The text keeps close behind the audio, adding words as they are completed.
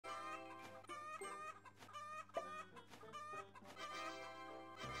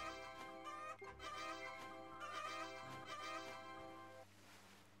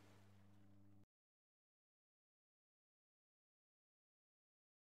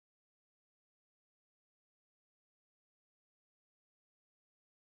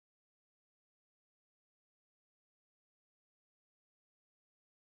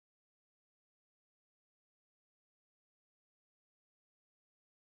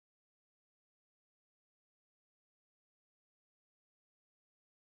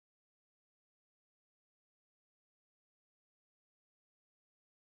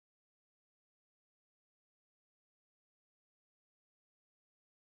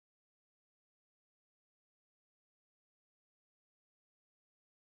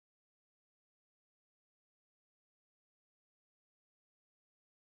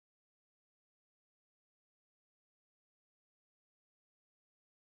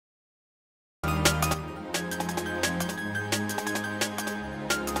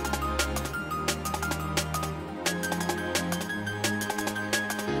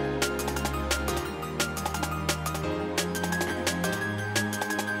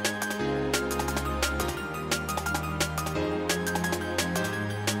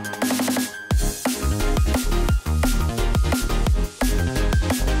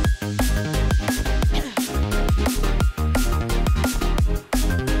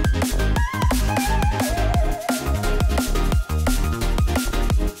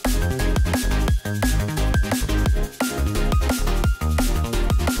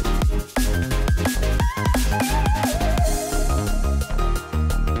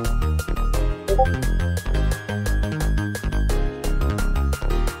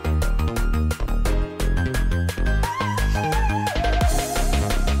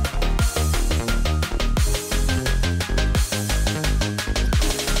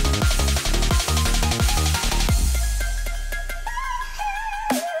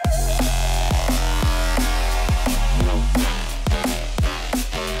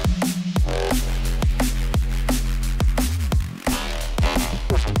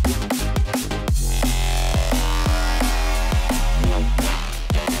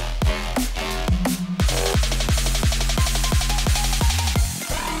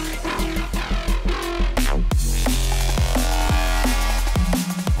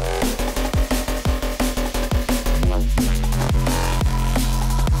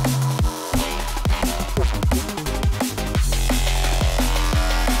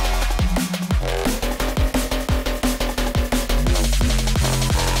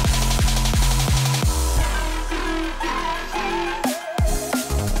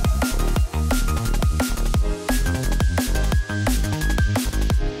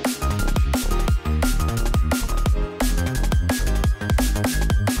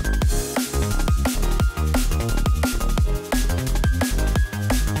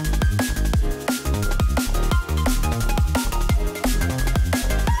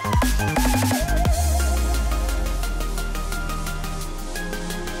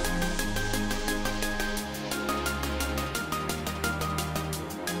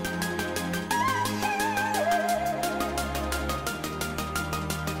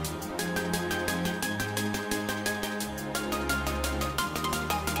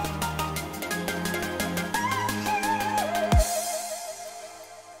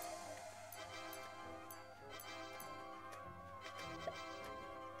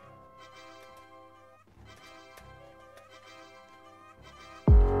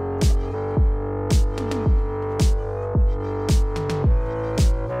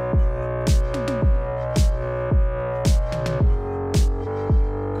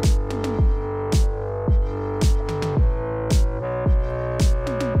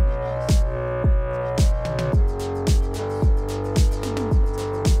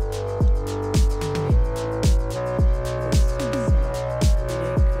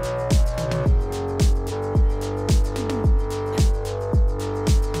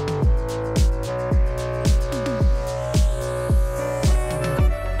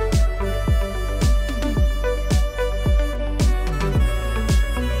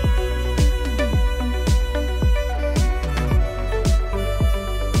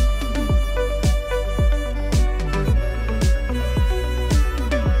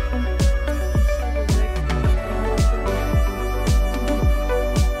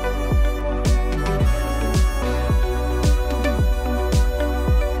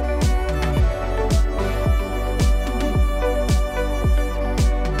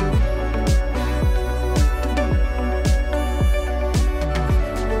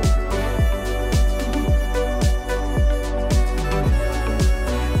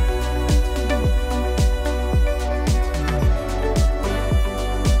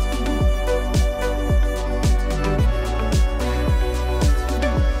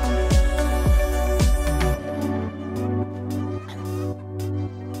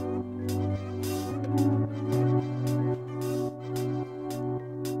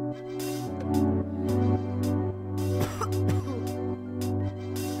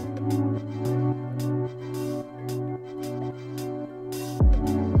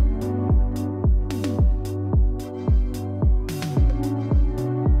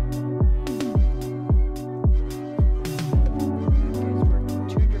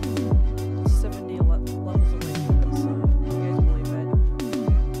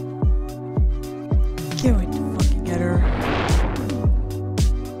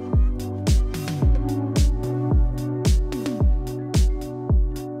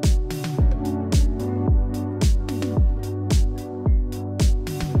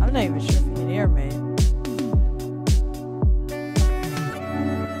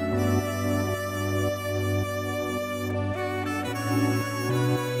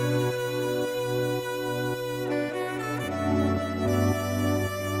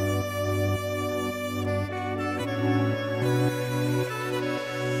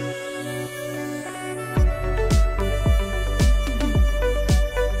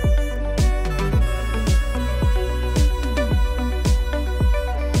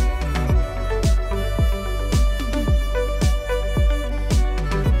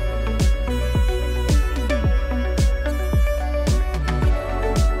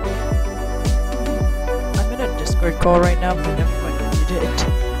Call right now, but never mind, you did.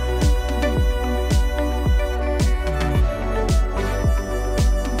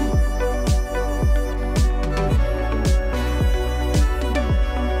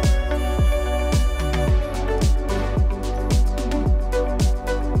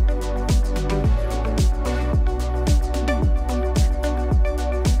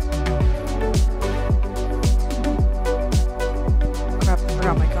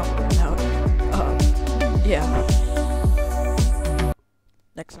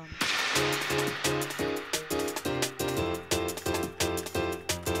 next one.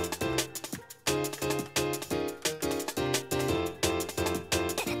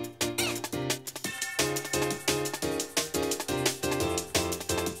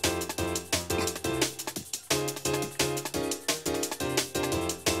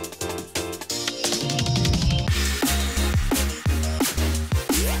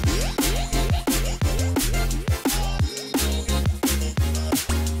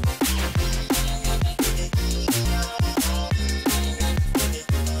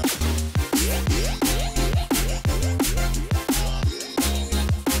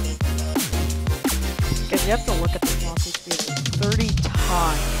 You have to look at the loss HP 30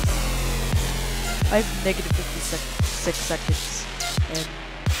 times. I have negative 56 seconds, and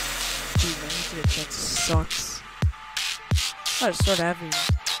gee, man, this chance sucks. I gotta start having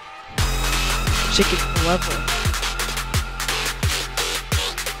chicken level.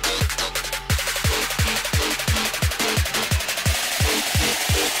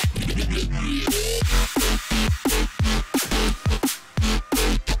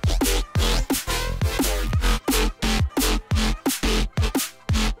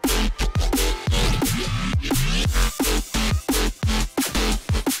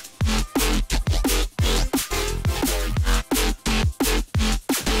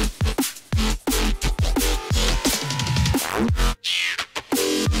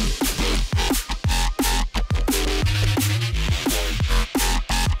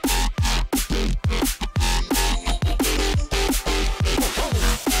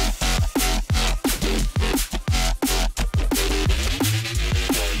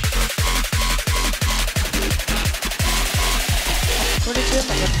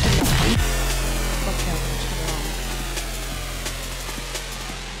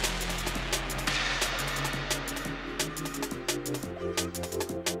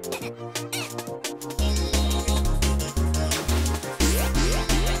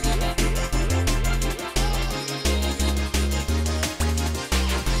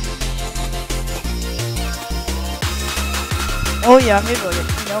 Oh yeah, maybe we'll get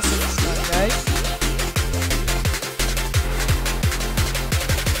Queen Elsa this time, guys.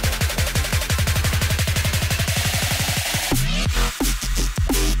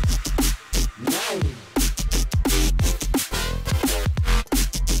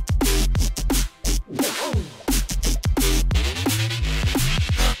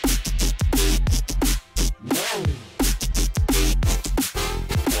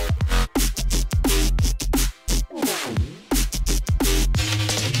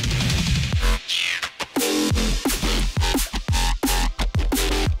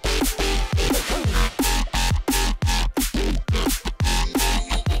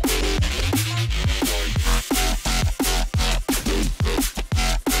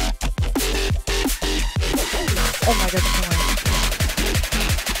 Oh my god, no way.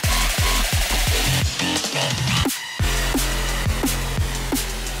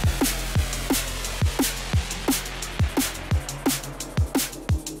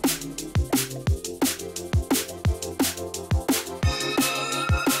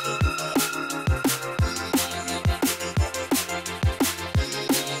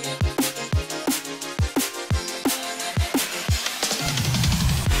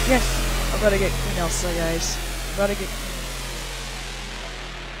 Yes, I'm about to get Queen Elsa, guys. I'm about to get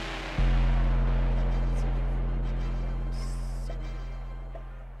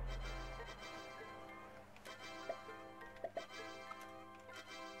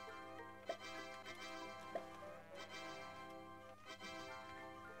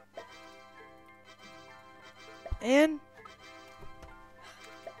and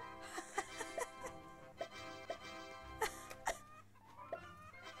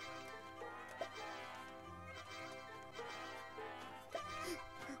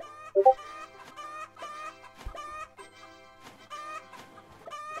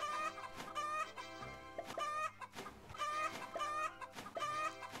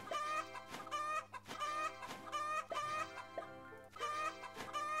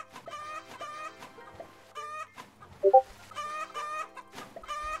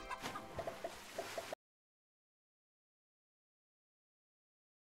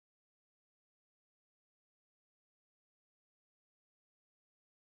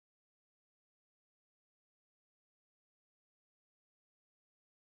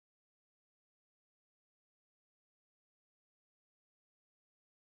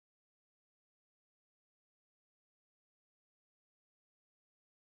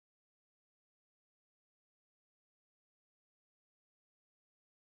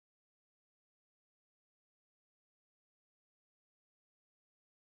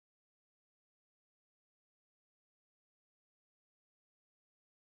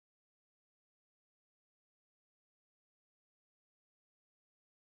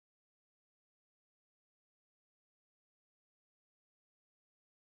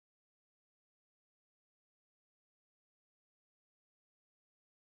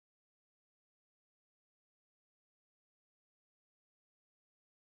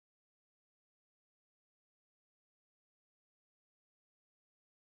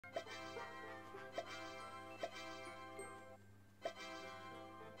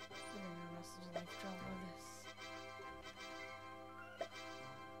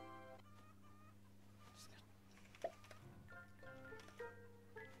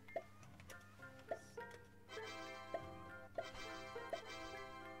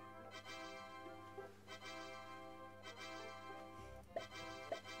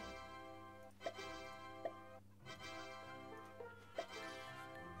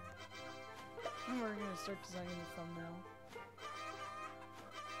we're gonna start designing the thumbnail.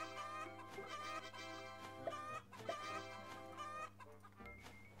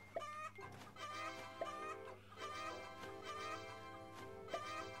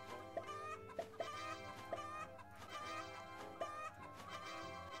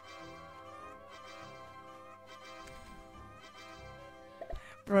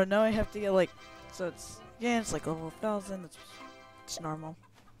 Bro, now I have to get like, so it's, yeah, it's like level 1000, it's normal.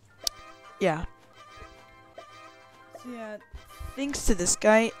 Yeah. So yeah, thanks to this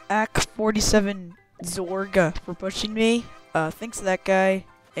guy, Ak47 Zorga, for pushing me. Thanks to that guy,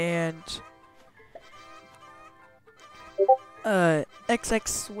 and XX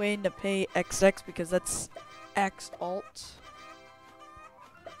Swain to pay XX because that's X alt.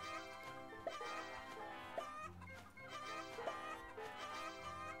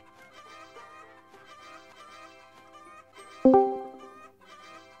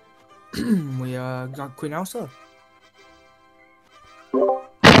 We got Queen Elsa.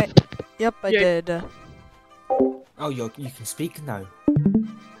 Yep, I Yeah. did. Oh, you can speak now.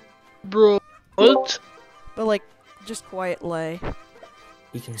 Bro, what? But like, just quietly.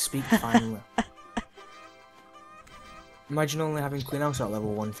 You can speak finally. Imagine only having Queen Elsa at level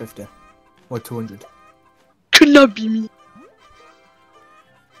 150 or 200. Could not be me.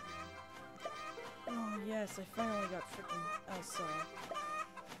 Oh yes, I finally got freaking Elsa.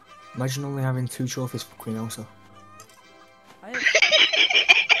 Imagine only having 2 trophies for Queen Elsa. I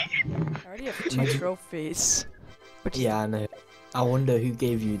already have 2 Imagine- trophies. Which is Yeah, I know. I wonder who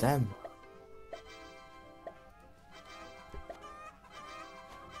gave you them.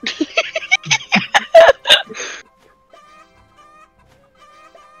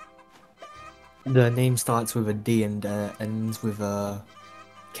 The name starts with a D and ends with a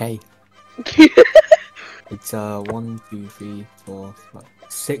K. It's 1, 2, 3, 4, 5,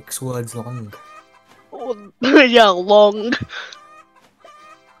 6 words long. Oh, yeah, long.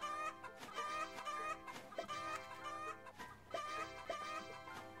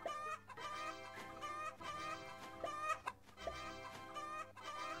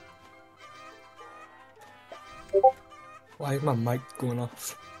 Why is my mic going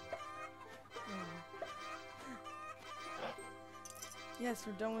off? yes,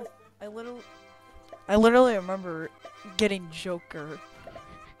 we're done with. I literally remember getting Joker.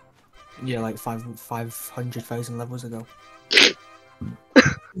 Yeah, like 500,000 levels ago.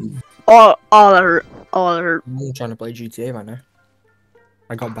 All that hurt. All that hurt. I'm trying to play GTA right now.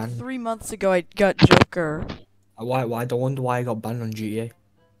 I got banned. 3 months ago, I got Joker. Why? I don't wonder why I got banned on GTA.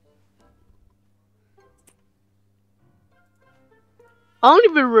 I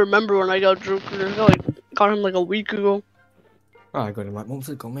don't even remember when I got Joker. I got him like a week ago. Oh, I got him like months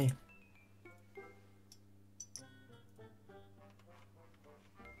ago, me.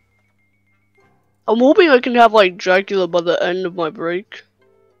 I'm hoping I can have like Dracula by the end of my break.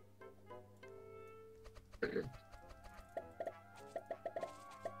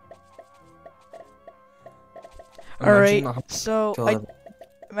 Alright, Imagine not so having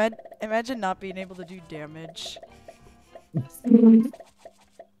imagine not being able to do damage.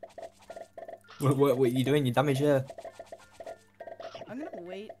 what are you doing? You damage here. I'm gonna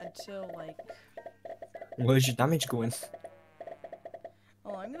wait until like. Where's your damage going?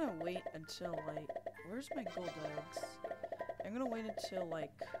 Oh, I'm gonna wait until like. Where's my gold eggs? I'm gonna wait until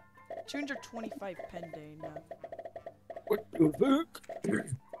like 225 pending. What the fuck?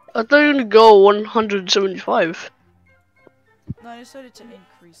 I thought you were gonna go 175. No, I decided to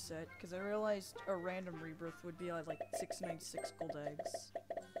increase it because I realized a random rebirth would be at like 696 gold eggs.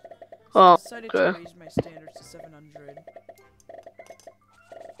 So I Oh, decided to okay. raise my standards to 700.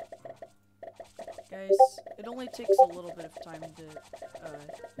 Guys, it only takes a little bit of time to.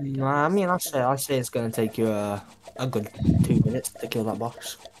 Nah, I mean, I say it's gonna take you a good 2 minutes to kill that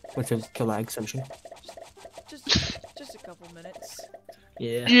boss, or to kill that exception. Just a couple minutes.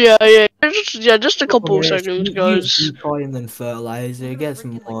 Yeah. Just a couple of seconds, guys. Use decoy and then fertilizer. I'm Get gonna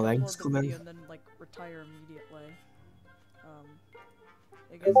some freaking, more like, eggs upload the coming. video and then like retire immediately.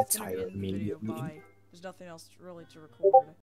 Yeah, guys, it's gonna be Retire in the video. immediately. Bye. There's nothing else really to record.